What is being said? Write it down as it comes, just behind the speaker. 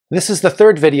This is the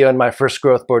third video in my First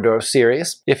Growth Bordeaux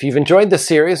series. If you've enjoyed this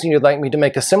series and you'd like me to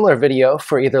make a similar video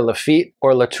for either Lafite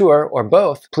or Latour or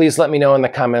both, please let me know in the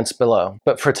comments below.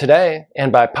 But for today, and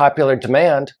by popular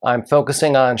demand, I'm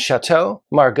focusing on Chateau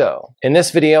Margaux. In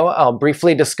this video, I'll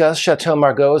briefly discuss Chateau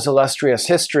Margaux's illustrious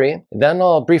history. Then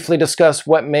I'll briefly discuss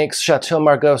what makes Chateau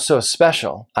Margaux so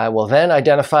special. I will then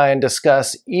identify and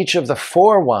discuss each of the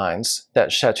 4 wines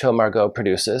that Chateau Margaux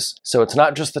produces. So it's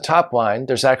not just the top wine,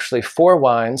 there's actually 4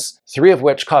 wines, 3 of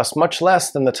which cost much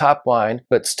less than the top wine,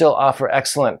 but still offer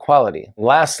excellent quality.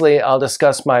 Lastly, I'll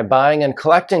discuss my buying and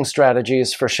collecting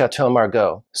strategies for Chateau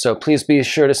Margaux, so please be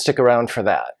sure to stick around for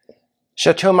that.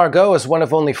 Chateau Margaux is one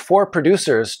of only 4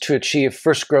 producers to achieve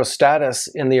first growth status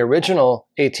in the original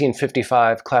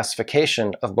 1855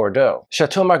 classification of Bordeaux.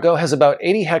 Chateau Margaux has about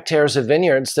 80 hectares of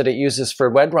vineyards that it uses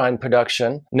for red wine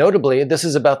production. Notably, this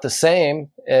is about the same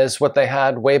as what they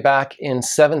had way back in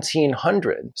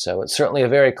 1700. So it's certainly a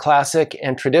very classic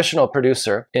and traditional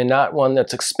producer, and not one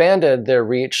that's expanded their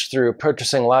reach through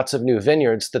purchasing lots of new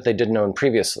vineyards that they didn't own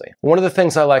previously. One of the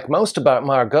things I like most about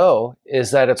Margaux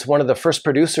is that it's one of the first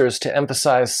producers to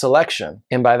emphasize selection.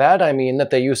 And by that I mean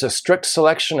that they use a strict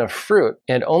selection of fruit,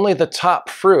 and only the top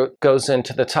fruit goes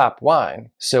into the top wine.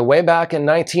 So way back in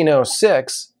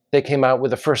 1906, they came out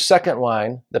with the first second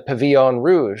wine, the Pavillion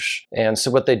Rouge. And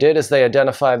so what they did is they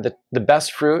identified the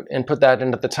best fruit and put that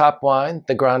into the top wine,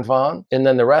 the Grand Vin, and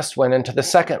then the rest went into the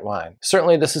second wine.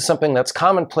 Certainly this is something that's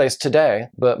commonplace today,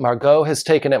 but Margaux has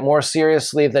taken it more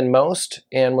seriously than most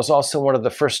and was also one of the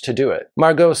first to do it.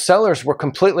 Margaux's cellars were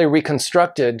completely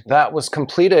reconstructed. That was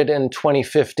completed in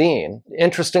 2015.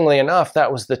 Interestingly enough,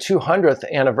 that was the 200th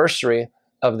anniversary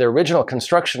of the original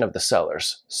construction of the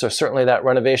cellars. So certainly that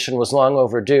renovation was long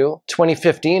overdue.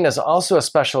 2015 is also a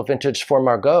special vintage for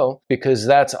Margaux because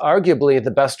that's arguably the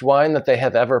best wine that they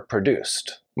have ever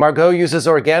produced. Margaux uses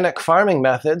organic farming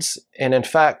methods, and in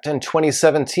fact in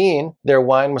 2017 their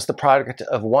wine was the product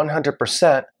of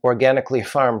 100% organically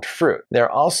farmed fruit.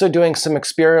 They're also doing some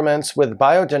experiments with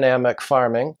biodynamic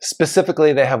farming.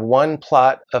 Specifically, they have 1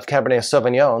 plot of Cabernet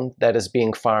Sauvignon that is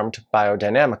being farmed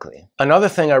biodynamically. Another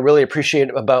thing I really appreciate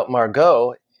about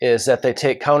Margaux is that they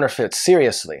take counterfeits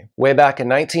seriously. Way back in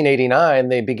 1989,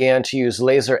 they began to use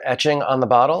laser etching on the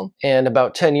bottle, and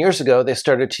about 10 years ago, they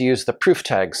started to use the proof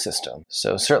tag system.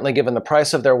 So certainly given the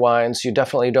price of their wines, you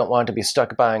definitely don't want to be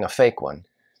stuck buying a fake one.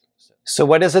 So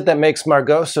what is it that makes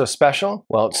Margaux so special?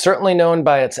 Well, it's certainly known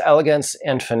by its elegance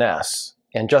and finesse,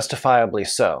 and justifiably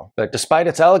so. But despite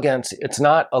its elegance, it's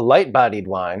not a light-bodied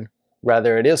wine.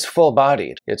 Rather, it is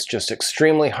full-bodied. It's just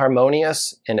extremely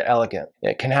harmonious and elegant.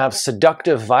 It can have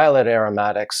seductive violet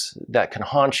aromatics that can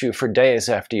haunt you for days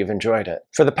after you've enjoyed it.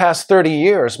 For the past 30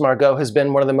 years, Margaux has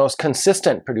been one of the most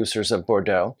consistent producers of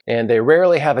Bordeaux, and they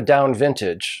rarely have a down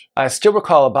vintage. I still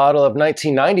recall a bottle of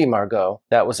 1990 Margaux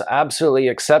that was absolutely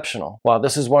exceptional. While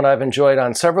this is one I've enjoyed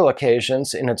on several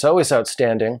occasions, and it's always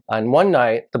outstanding, on one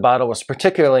night, the bottle was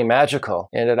particularly magical,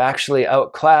 and it actually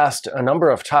outclassed a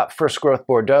number of top First Growth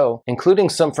Bordeaux, including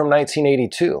some from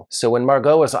 1982. So when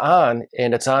Margaux is on,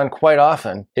 and it's on quite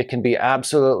often, it can be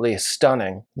absolutely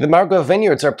stunning. The Margaux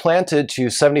vineyards are planted to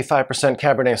 75%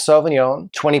 Cabernet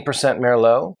Sauvignon, 20%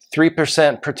 Merlot,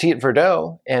 3% Petit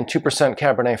Verdot, and 2%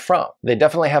 Cabernet Franc. They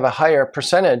definitely have a higher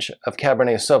percentage of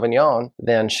Cabernet Sauvignon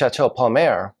than Chateau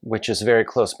Palmer, which is very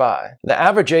close by. The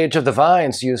average age of the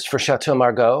vines used for Chateau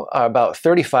Margaux are about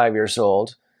 35 years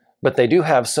old, but they do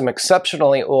have some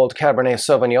exceptionally old Cabernet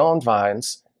Sauvignon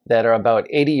vines that are about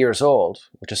 80 years old,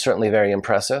 which is certainly very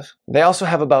impressive. They also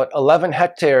have about 11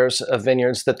 hectares of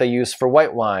vineyards that they use for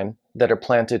white wine that are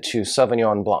planted to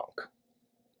Sauvignon Blanc.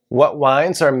 What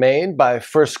wines are made by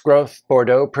First Growth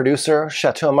Bordeaux producer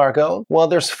Chateau Margaux? Well,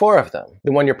 there's 4 of them.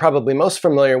 The one you're probably most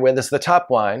familiar with is the top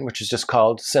wine, which is just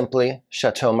called simply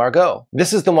Chateau Margaux.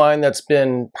 This is the wine that's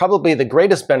been probably the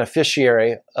greatest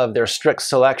beneficiary of their strict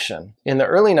selection. In the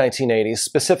early 1980s,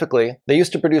 specifically, they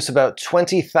used to produce about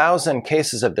 20,000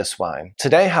 cases of this wine.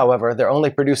 Today, however, they're only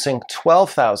producing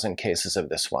 12,000 cases of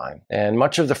this wine. And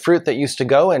much of the fruit that used to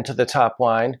go into the top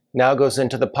wine now goes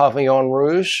into the Pavillion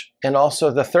Rouge and also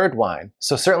the third wine.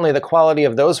 So certainly the quality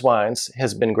of those wines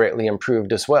has been greatly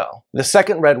improved as well. The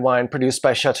second red wine produced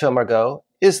by Chateau Margaux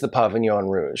is the Pavillion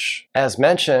Rouge. As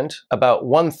mentioned, about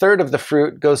 1/3 of the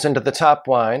fruit goes into the top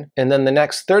wine, and then the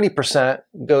next 30%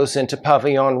 goes into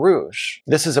Pavillion Rouge.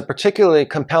 This is a particularly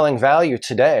compelling value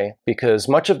today because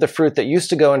much of the fruit that used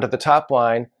to go into the top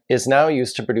wine is now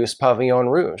used to produce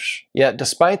Pavillion Rouge. Yet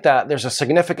despite that, there's a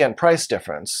significant price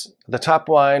difference. The top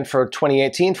wine for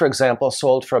 2018, for example,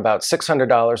 sold for about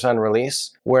 $600 on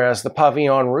release, whereas the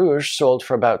Pavillion Rouge sold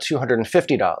for about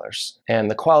 $250. And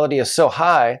the quality is so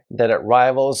high that it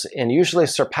rivals and usually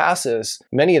surpasses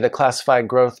many of the classified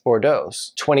growth Bordeaux.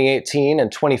 2018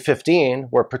 and 2015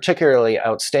 were particularly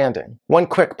outstanding. One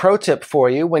quick pro tip for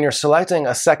you: when you're selecting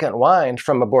a second wine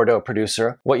from a Bordeaux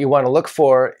producer, what you want to look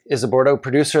for is a Bordeaux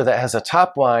producer that has a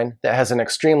top wine that has an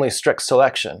extremely strict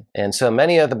selection. And so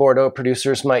many of the Bordeaux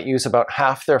producers might use about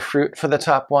half their fruit for the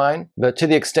top wine, but to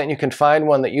the extent you can find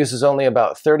one that uses only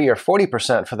about 30 or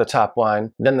 40% for the top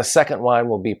wine, then the second wine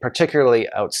will be particularly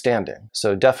outstanding.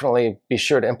 So definitely be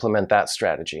sure to implement that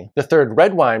strategy. The third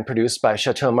red wine produced by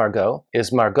Château Margaux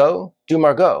is Margaux du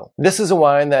Margaux. This is a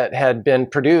wine that had been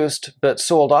produced but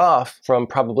sold off from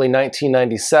probably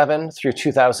 1997 through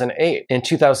 2008. In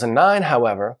 2009,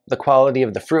 however, the quality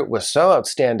of the fruit was so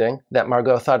outstanding that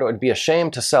Margaux thought it would be a shame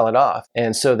to sell it off,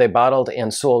 and so they bottled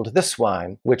and sold this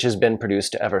wine, which has been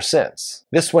produced ever since.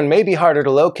 This one may be harder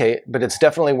to locate, but it's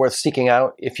definitely worth seeking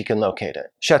out if you can locate it.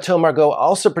 Château Margaux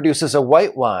also produces a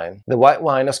white wine. The white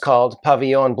wine is called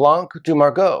Pavillion Blanc du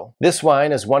Margaux. This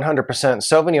wine is 100%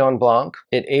 Sauvignon Blanc.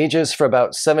 It ages for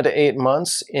about 7 to 8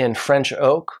 months in French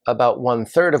oak, about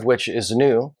 1/3 of which is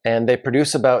new, and they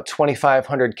produce about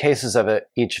 2,500 cases of it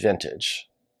each vintage.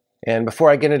 And before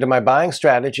I get into my buying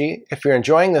strategy, if you're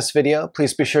enjoying this video,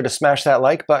 please be sure to smash that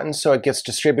like button so it gets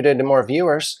distributed to more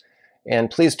viewers.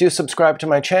 And please do subscribe to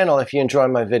my channel if you enjoy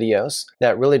my videos.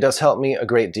 That really does help me a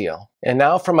great deal. And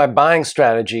now for my buying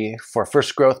strategy for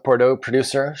First Growth Bordeaux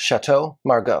producer Chateau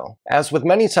Margaux. As with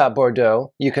many top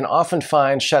Bordeaux, you can often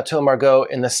find Chateau Margaux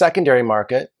in the secondary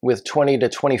market with 20 to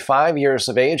 25 years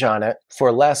of age on it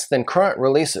for less than current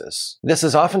releases. This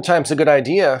is oftentimes a good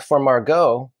idea for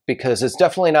Margaux because it's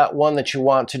definitely not one that you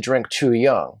want to drink too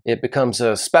young. It becomes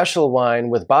a special wine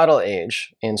with bottle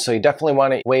age, and so you definitely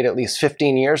want to wait at least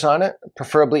 15 years on it,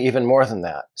 preferably even more than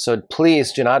that. So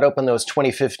please do not open those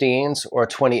 2015s or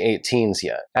 2018s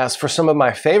yet. As for some of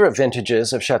my favorite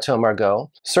vintages of Chateau Margaux,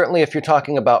 certainly if you're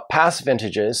talking about past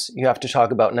vintages, you have to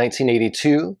talk about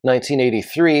 1982,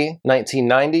 1983,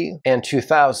 1990, and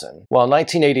 2000. While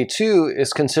 1982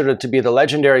 is considered to be the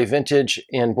legendary vintage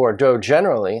in Bordeaux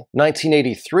generally,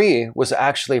 1983 was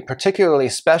actually particularly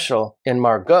special in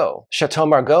Margaux. Chateau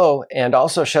Margaux and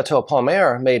also Chateau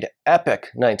Palmer made epic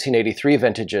 1983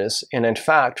 vintages, and in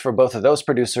fact, for both of those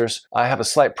producers, I have a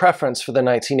slight preference for the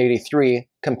 1983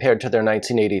 compared to their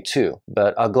 1982,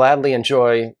 but I'll gladly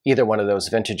enjoy either one of those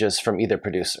vintages from either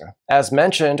producer. As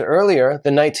mentioned earlier,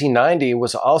 the 1990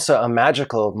 was also a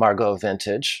magical Margaux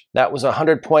vintage. That was a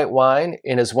 100-point wine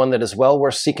and is one that is well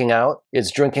worth seeking out.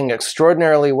 It's drinking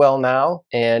extraordinarily well now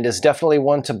and is definitely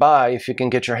one to buy if you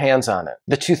can get your hands on it.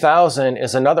 The 2000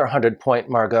 is another 100-point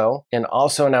Margaux and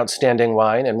also an outstanding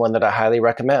wine and one that I highly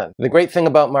recommend. The great thing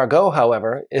about Margaux,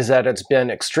 however, is that it's been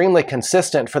extremely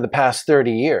consistent for the past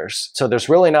 30 years, so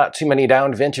there's really not too many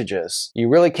down vintages. You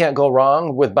really can't go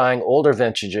wrong with buying older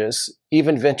vintages.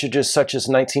 Even vintages such as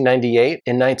 1998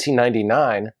 and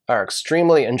 1999 are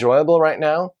extremely enjoyable right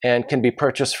now and can be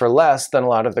purchased for less than a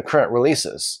lot of the current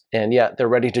releases, and yet they're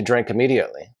ready to drink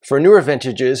immediately. For newer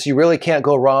vintages, you really can't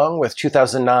go wrong with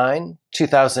 2009,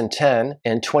 2010,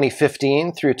 and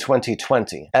 2015 through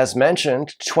 2020. As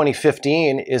mentioned,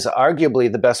 2015 is arguably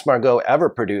the best Margaux ever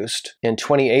produced, and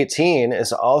 2018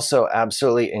 is also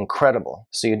absolutely incredible.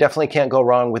 So you definitely can't go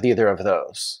wrong with either of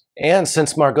those. And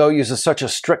since Margaux uses such a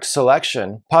strict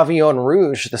selection, Pavillion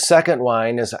Rouge, the second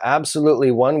wine, is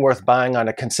absolutely one worth buying on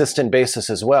a consistent basis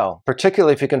as well,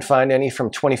 particularly if you can find any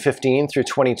from 2015 through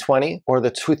 2020 or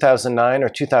the 2009 or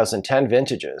 2010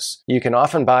 vintages. You can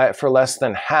often buy it for less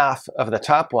than half of the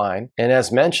top wine, and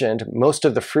as mentioned, most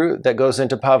of the fruit that goes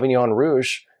into Pavillion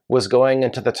Rouge was going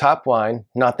into the top wine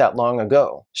not that long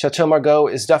ago. Chateau Margaux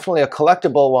is definitely a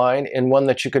collectible wine and one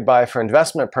that you could buy for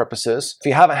investment purposes. If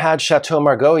you haven't had Chateau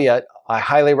Margaux yet, I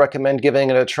highly recommend giving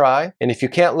it a try. And if you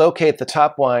can't locate the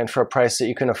top wine for a price that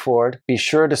you can afford, be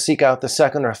sure to seek out the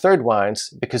second or third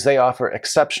wines because they offer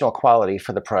exceptional quality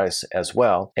for the price as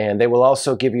well. And they will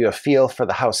also give you a feel for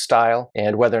the house style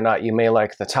and whether or not you may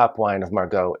like the top wine of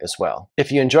Margaux as well. If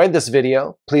you enjoyed this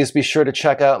video, please be sure to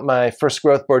check out my First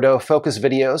Growth Bordeaux focus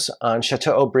videos on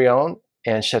Chateau Brion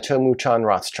and Chateau Mouton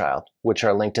Rothschild, which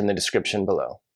are linked in the description below.